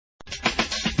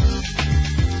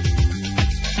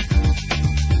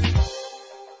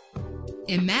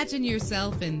Imagine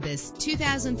yourself in this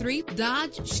 2003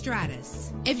 Dodge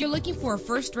Stratus. If you're looking for a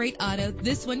first-rate auto,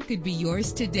 this one could be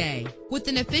yours today. With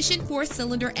an efficient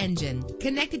 4-cylinder engine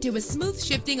connected to a smooth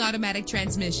shifting automatic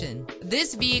transmission,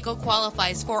 this vehicle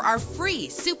qualifies for our free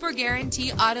Super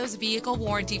Guarantee Autos Vehicle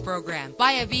Warranty Program.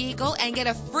 Buy a vehicle and get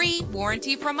a free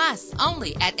warranty from us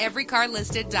only at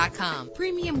everycarlisted.com.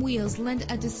 Premium wheels lend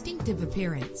a distinctive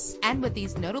appearance. And with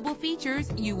these notable features,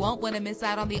 you won't want to miss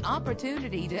out on the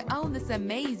opportunity to own this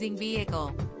amazing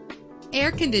vehicle.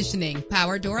 Air conditioning,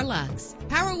 power door locks,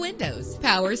 power windows,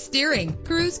 power steering,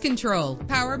 cruise control,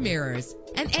 power mirrors,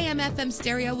 an AM/FM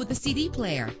stereo with a CD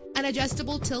player, an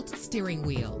adjustable tilt steering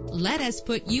wheel. Let us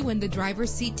put you in the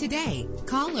driver's seat today.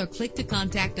 Call or click to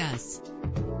contact us.